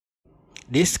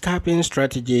This scalping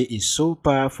strategy is so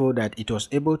powerful that it was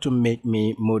able to make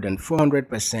me more than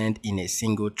 400% in a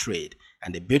single trade.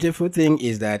 And the beautiful thing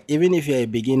is that even if you're a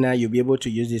beginner, you'll be able to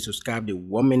use this to scalp the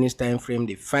 1 minute time frame,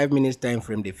 the 5 minutes time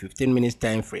frame, the 15 minutes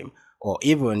time frame, or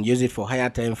even use it for higher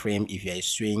time frame if you're a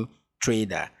swing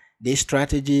trader. This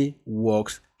strategy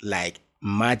works like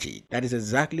magic. That is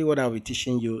exactly what I'll be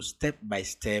teaching you step by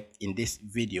step in this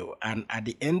video. And at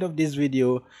the end of this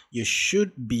video, you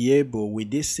should be able, with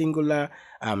this singular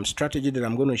strategy that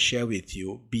I'm going to share with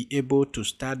you, be able to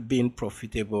start being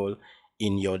profitable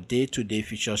in your day-to-day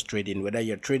futures trading, whether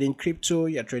you're trading crypto,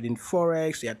 you're trading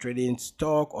forex, you're trading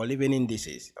stock, or even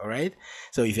indices. All right,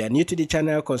 so if you're new to the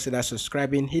channel, consider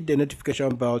subscribing, hit the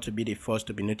notification bell to be the first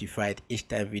to be notified each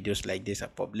time videos like this are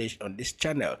published on this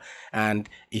channel. And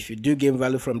if you do gain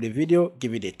value from the video,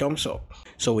 give it a thumbs up.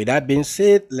 So with that being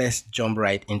said, let's jump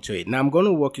right into it. Now I'm going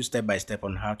to walk you step by step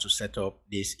on how to set up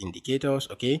these indicators,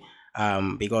 okay?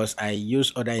 Because I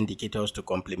use other indicators to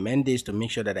complement this to make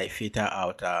sure that I filter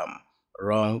out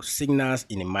wrong signals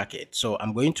in the market. So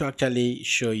I'm going to actually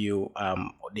show you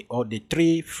the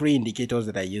 3 free indicators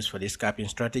that I use for this scalping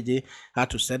strategy, how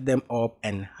to set them up,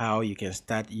 and how you can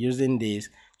start using this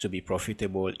to be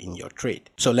profitable in your trade.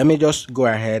 So let me just go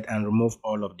ahead and remove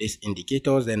all of these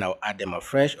indicators, then I'll add them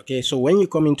afresh. Okay, so when you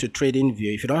come into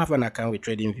TradingView, if you don't have an account with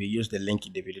TradingView, use the link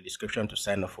in the video description to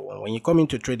sign up for one. When you come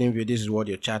into TradingView, this is what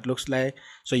your chart looks like.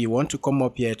 So you want to come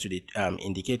up here to the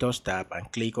indicators tab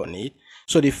and click on it.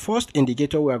 So the first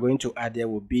indicator we are going to add there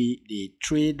will be the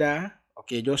trader.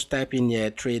 Okay, just type in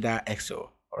here trader XO.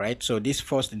 All right, so this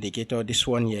first indicator, this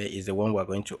one here, is the one we're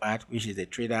going to add, which is the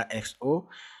trader XO.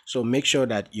 So make sure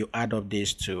that you add up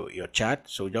this to your chart.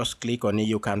 So just click on it.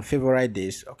 You can favorite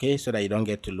this, okay, so that you don't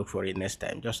get to look for it next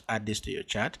time. Just add this to your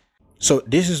chart. So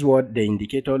this is what the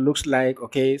indicator looks like.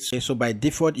 Okay, so by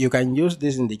default you can use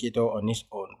this indicator on its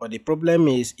own, but the problem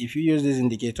is if you use this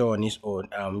indicator on its own,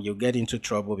 you get into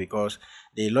trouble because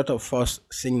there are a lot of false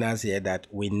signals here that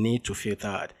we need to filter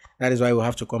out. That is why we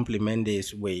have to complement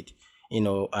this with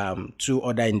 2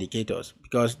 other indicators,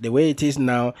 because the way it is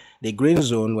now, the green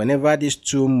zone, whenever these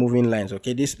 2 moving lines,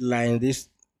 okay, these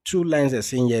 2 lines are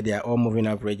seen here, they are all moving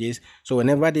averages. So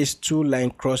whenever these 2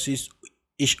 lines crosses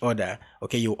each other,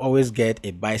 okay, you always get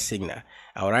a buy signal.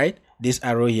 All right, this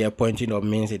arrow here pointing up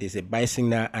means it is a buy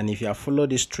signal, and if you have followed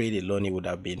this trade alone, it would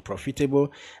have been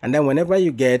profitable. And then whenever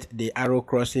you get the arrow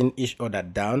crossing each other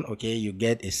down, okay, you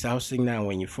get a sell signal, and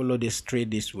when you follow this trade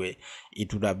this way,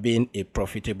 it would have been a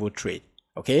profitable trade.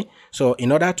 Okay, so in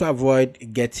order to avoid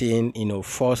getting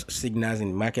false signals in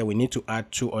the market, we need to add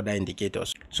 2 other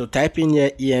indicators. So type in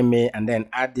here EMA and then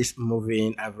add this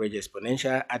moving average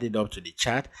exponential, add it up to the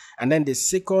chart. And then the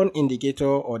second indicator,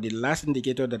 or the last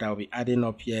indicator that I'll be adding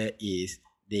up here, is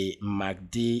the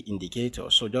MACD indicator.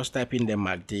 So just type in the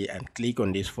MACD and click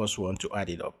on this first one to add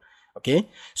it up. Okay,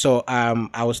 so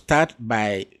I will start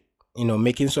by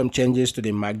making some changes to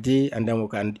the MACD, and then we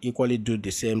can equally do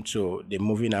the same to the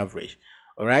moving average.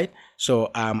 All right, so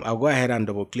I'll go ahead and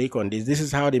double click on this. This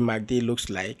is how the MACD looks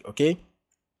like. Okay,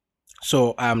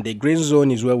 so the green zone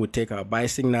is where we take our buy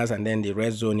signals, and then the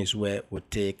red zone is where we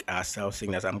take our sell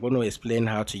signals. I'm going to explain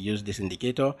how to use this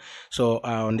indicator. So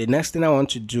the next thing I want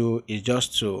to do is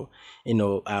just to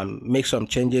make some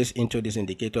changes into this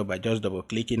indicator by just double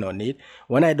clicking on it.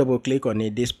 When I double click on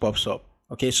it, this pops up.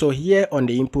 Okay, so here on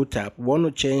the input tab, we want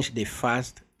to change the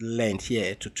fast length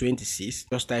here to 26.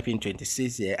 Just type in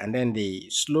 26 here, and then the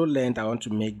slow length, I want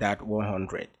to make that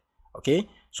 100. Okay,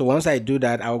 so once I do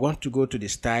that, I want to go to the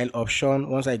style option.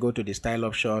 Once I go to the style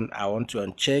option, I want to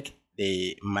uncheck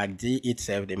the MACD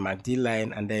itself, the MACD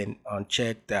line, and then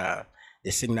uncheck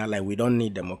the signal line. We don't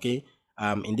need them. Okay,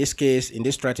 in this case, in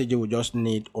this strategy, we just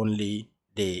need only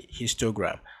the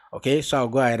histogram. Okay, so I'll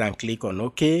go ahead and click on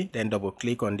OK, then double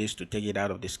click on this to take it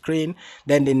out of the screen.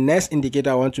 Then the next indicator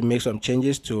I want to make some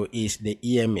changes to is the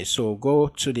EMA. So go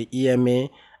to the EMA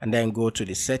and then go to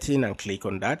the setting and click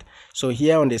on that. So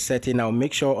here on the setting, I'll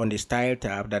make sure on the style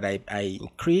tab that I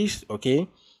increase, okay,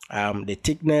 the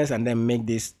thickness, and then make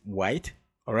this white.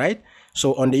 All right,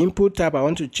 so on the input tab, I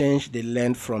want to change the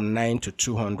length from 9 to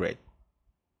 200.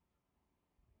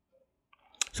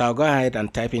 So I'll go ahead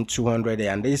and type in 200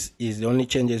 there, and this is the only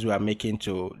changes we are making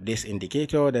to this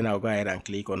indicator. Then I'll go ahead and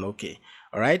click on OK.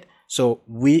 All right, so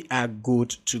we are good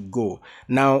to go.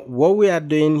 Now what we are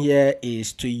doing here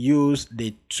is to use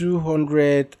the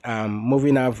 200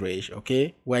 moving average.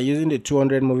 Okay, we're using the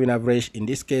 200 moving average, in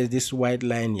this case this white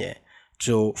line here,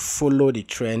 to follow the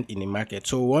trend in the market.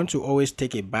 So we want to always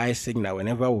take a buy signal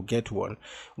whenever we get one,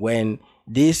 when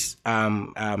this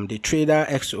the trader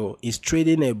XO is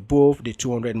trading above the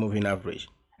 200 moving average,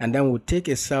 and then we'll take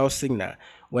a sell signal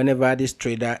whenever this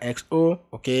trader XO,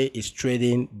 okay, is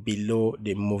trading below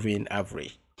the moving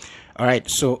average. All right,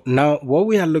 so now what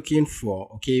we are looking for,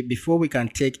 okay, before we can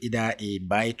take either a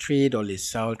buy trade or a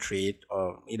sell trade,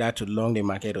 or either to long the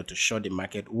market or to short the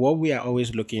market, what we are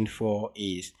always looking for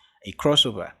is a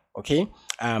crossover. Okay,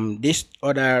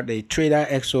 the trader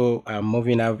XO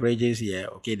moving averages here,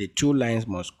 okay, the two lines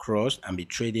must cross and be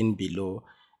trading below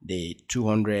the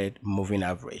 200 moving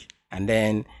average, and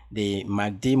then the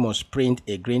MACD must print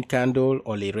a green candle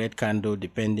or a red candle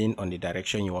depending on the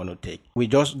direction you want to take. We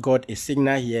just got a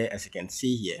signal here, as you can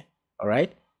see here. All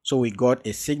right, so we got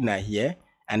a signal here,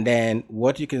 and then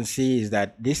what you can see is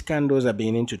that these candles are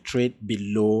beginning to trade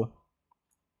below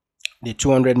the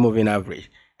 200 moving average,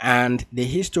 and the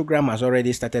histogram has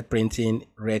already started printing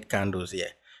red candles here.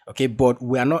 Okay, but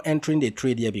we are not entering the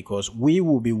trade here because we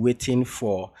will be waiting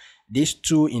for these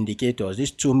two indicators,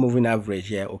 these two moving average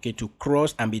here, okay, to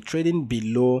cross and be trading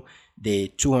below the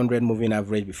 200 moving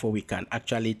average before we can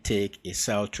actually take a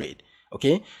sell trade.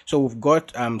 Okay, so we've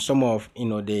got some of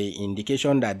the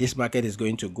indication that this market is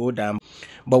going to go down,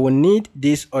 but we need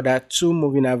these other two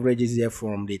moving averages here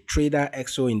from the trader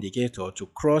XO indicator to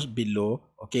cross below,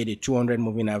 okay, the 200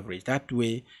 moving average. That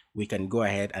way we can go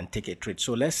ahead and take a trade.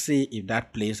 So let's see if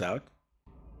that plays out.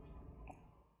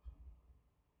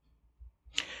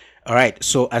 All right,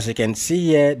 so as you can see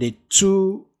here, the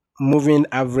two moving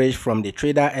average from the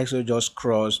trader XO just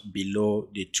crossed below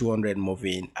the 200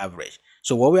 moving average.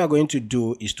 So what we are going to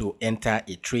do is to enter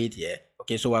a trade here.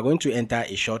 Okay, so we're going to enter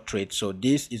a short trade. So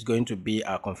this is going to be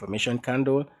our confirmation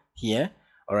candle here.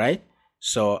 All right,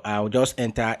 so I'll just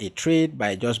enter a trade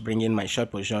by just bringing my short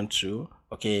position to,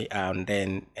 okay, and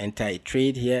then enter a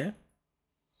trade here.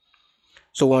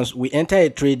 So once we enter a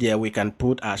trade here, we can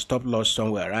put our stop loss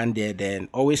somewhere around there, then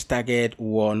always target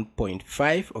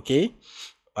 1.5. okay,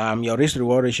 your risk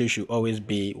reward ratio should always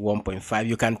be 1.5.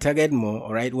 You can target more.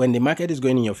 All right, when the market is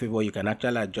going in your favor, you can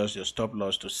actually adjust your stop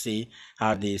loss to see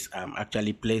how this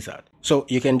actually plays out. So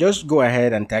you can just go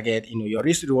ahead and target, your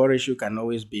risk reward ratio can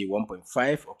always be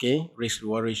 1.5. okay, risk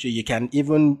reward ratio. You can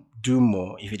even do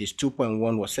more if it is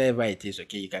 2.1, whatever it is.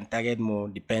 Okay, you can target more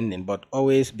depending, but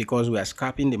always, because we are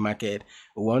scalping the market,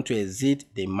 we want to exit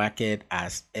the market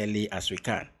as early as we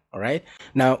can. All right,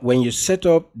 now when you set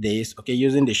up this, okay,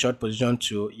 using the short position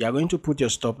tool, you are going to put your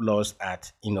stop loss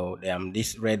at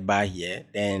this red bar here.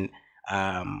 Then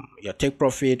your take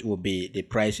profit will be the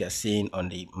price you're seeing on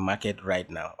the market right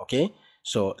now. Okay,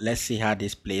 so let's see how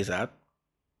this plays out.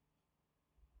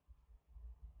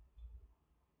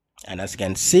 And as you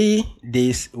can see,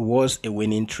 this was a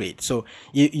winning trade. So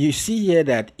you see here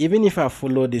that even if I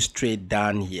follow this trade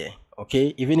down here,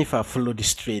 okay, even if I follow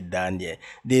this trade down here,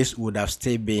 this would have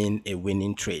still been a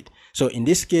winning trade. So in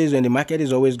this case, when the market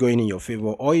is always going in your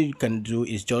favor, all you can do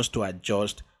is just to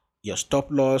adjust your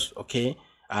stop loss, okay,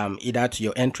 either to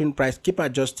your entering price, keep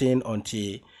adjusting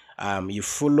until you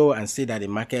follow and see that the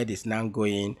market is now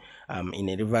going in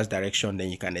a reverse direction. Then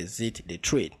you can exit the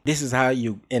trade. This is how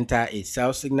you enter a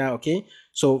sell signal. Okay,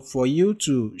 so for you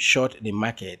to short the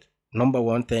market, number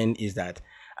one thing is that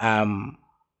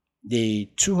the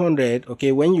 200,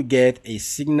 okay, when you get a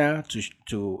signal to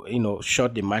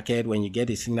short the market, when you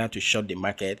get a signal to short the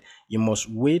market, you must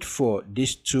wait for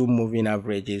these two moving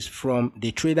averages from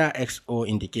the trader XO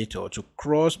indicator to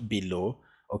cross below,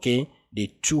 okay,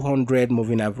 the 200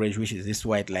 moving average, which is this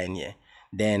white line here.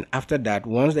 Then after that,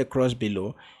 once they cross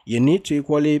below, you need to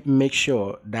equally make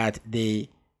sure that the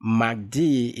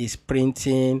MACD is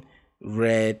printing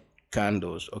red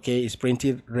candles. Okay, it's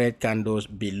printing red candles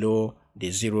below the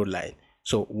zero line.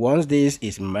 So once this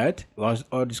is met, once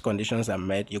all these conditions are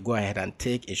met, you go ahead and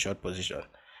take a short position.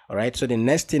 All right, so the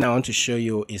next thing I want to show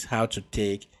you is how to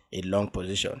take a long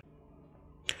position.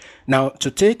 Now, to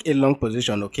take a long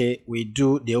position, okay, we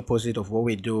do the opposite of what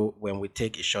we do when we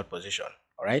take a short position.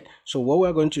 All right, so what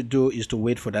we're going to do is to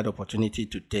wait for that opportunity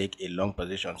to take a long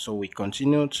position. So we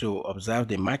continue to observe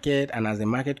the market, and as the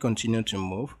market continues to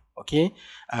move, okay,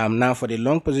 now for the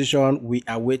long position, we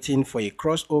are waiting for a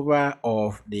crossover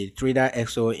of the trader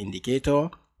XO indicator,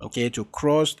 okay, to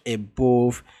cross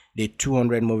above the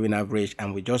 200 moving average,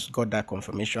 and we just got that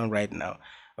confirmation right now.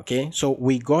 Okay, so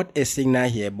we got a signal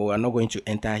here, but we're not going to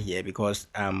enter here because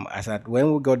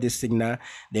when we got this signal,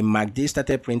 the MACD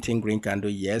started printing green candle,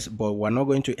 yes, but we're not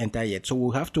going to enter yet. So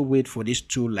we'll have to wait for these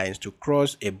two lines to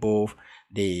cross above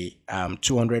the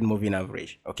 200 moving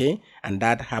average, okay, and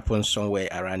that happens somewhere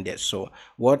around there. So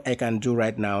what I can do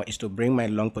right now is to bring my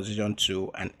long position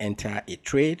to and enter a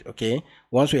trade. Okay,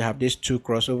 once we have these two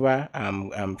crossover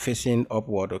facing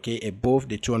upward, okay, above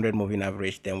the 200 moving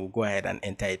average, then we'll go ahead and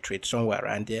enter a trade somewhere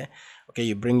around there. Okay,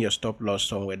 you bring your stop loss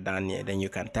somewhere down here, then you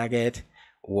can target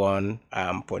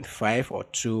 1.5 or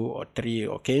 2 or 3.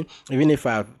 Okay, even if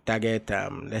I target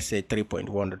let's say 3.1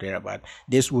 or thereabout,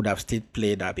 this would have still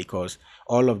played out because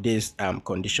all of these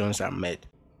conditions are met.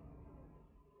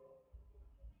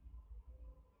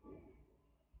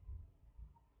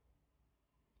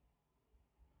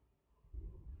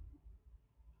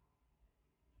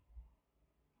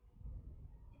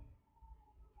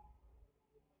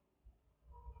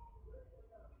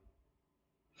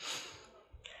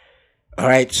 All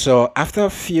right, so after a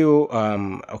few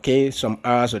okay, some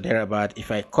hours or thereabout, if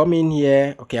I come in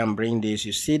here, okay, I'm bringing this,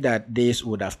 you see that this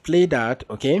would have played out.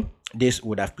 Okay, this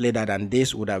would have played out and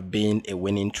this would have been a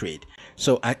winning trade.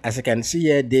 So as you can see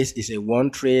here, this is a one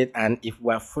trade, and if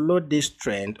we have followed this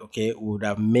trend, okay, we would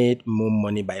have made more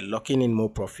money by locking in more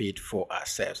profit for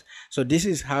ourselves. So this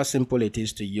is how simple it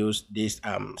is to use this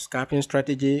scalping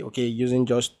strategy, okay, using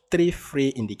just 3 free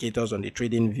indicators on the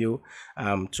TradingView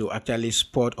to actually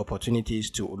spot opportunities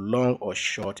to long or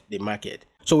short the market.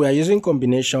 So we are using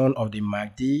combination of the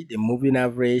MACD, the moving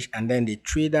average, and then the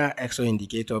trader XO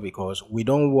indicator because we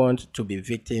don't want to be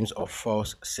victims of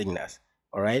false signals.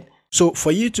 All right. So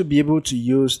for you to be able to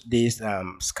use this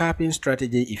scalping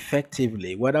strategy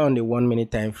effectively, whether on the 1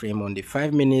 minute time frame, on the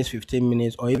 5 minutes, 15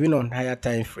 minutes, or even on higher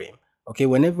time frame, okay,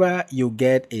 whenever you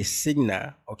get a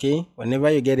signal, okay, whenever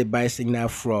you get a buy signal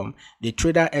from the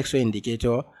trader XO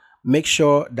indicator, make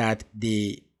sure that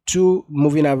the 2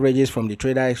 moving averages from the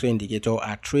trader XO indicator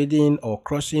are trading or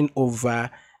crossing over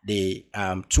the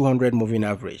 200 moving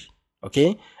average.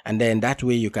 Okay, and then that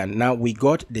way you can, now we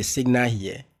got the signal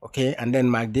here. Okay, and then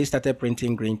MACD started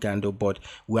printing green candle, but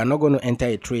we are not going to enter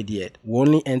a trade yet. We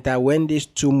only enter when this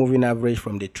 2 moving average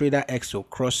from the trader XO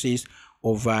crosses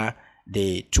over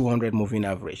the 200 moving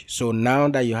average. So now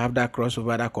that you have that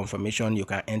crossover, that confirmation, you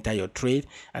can enter your trade,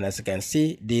 and as you can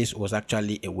see, this was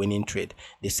actually a winning trade.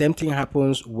 The same thing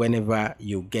happens whenever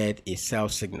you get a sell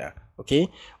signal. Okay,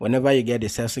 whenever you get a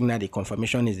sell signal, the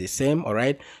confirmation is the same. All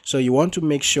right, so you want to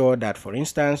make sure that, for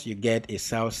instance, you get a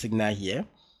sell signal here,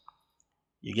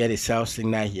 you get a sell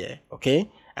signal here. Okay,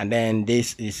 and then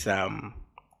this is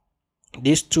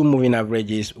these 2 moving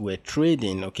averages were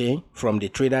trading, okay, from the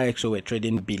trader XO were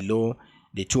trading below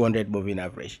the 200 moving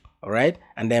average. All right,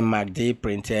 and then MACD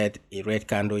printed a red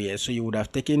candle here, so you would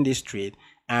have taken this trade.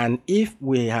 And if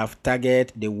we have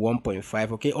target the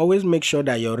 1.5, okay, always make sure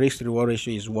that your risk reward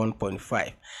ratio is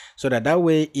 1.5, so that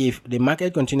way if the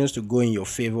market continues to go in your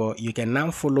favor, you can now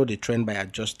follow the trend by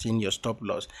adjusting your stop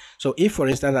loss. So if, for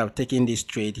instance, I've taken this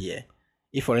trade here,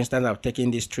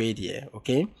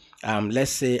 okay,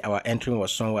 let's say our entry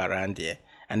was somewhere around here,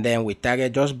 and then we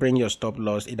target, just bring your stop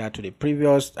loss either to the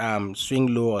previous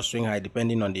swing low or swing high,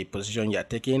 depending on the position you are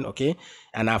taking. Okay,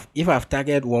 and if I've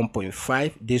targeted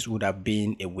 1.5, this would have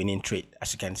been a winning trade.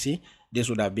 As you can see, this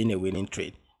would have been a winning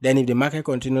trade. Then if the market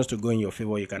continues to go in your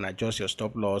favor, you can adjust your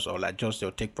stop loss or adjust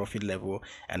your take profit level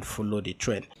and follow the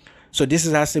trend. So this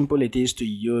is how simple it is to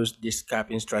use this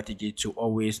scalping strategy to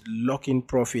always lock in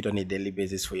profit on a daily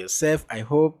basis for yourself. I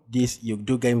hope you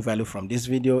do gain value from this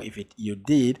video. If you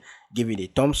did, give it a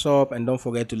thumbs up, and don't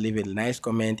forget to leave a nice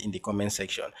comment in the comment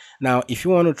section. Now, if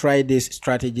you want to try these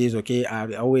strategies, okay,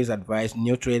 I always advise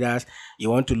new traders, you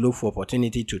want to look for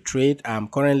opportunity to trade.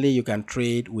 Currently you can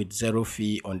trade with 0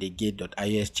 fee on the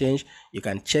gate.io exchange. You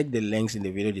can check the links in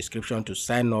the video description to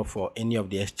sign up for any of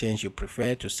the exchange you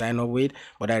prefer to sign up with,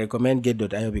 but I recommend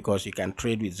gate.io because you can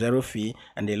trade with 0 fee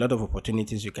and there are a lot of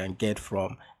opportunities you can get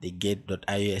from the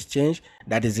gate.io exchange.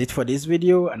 That is it for this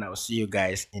video, and I'll see you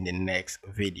guys in the next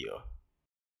video.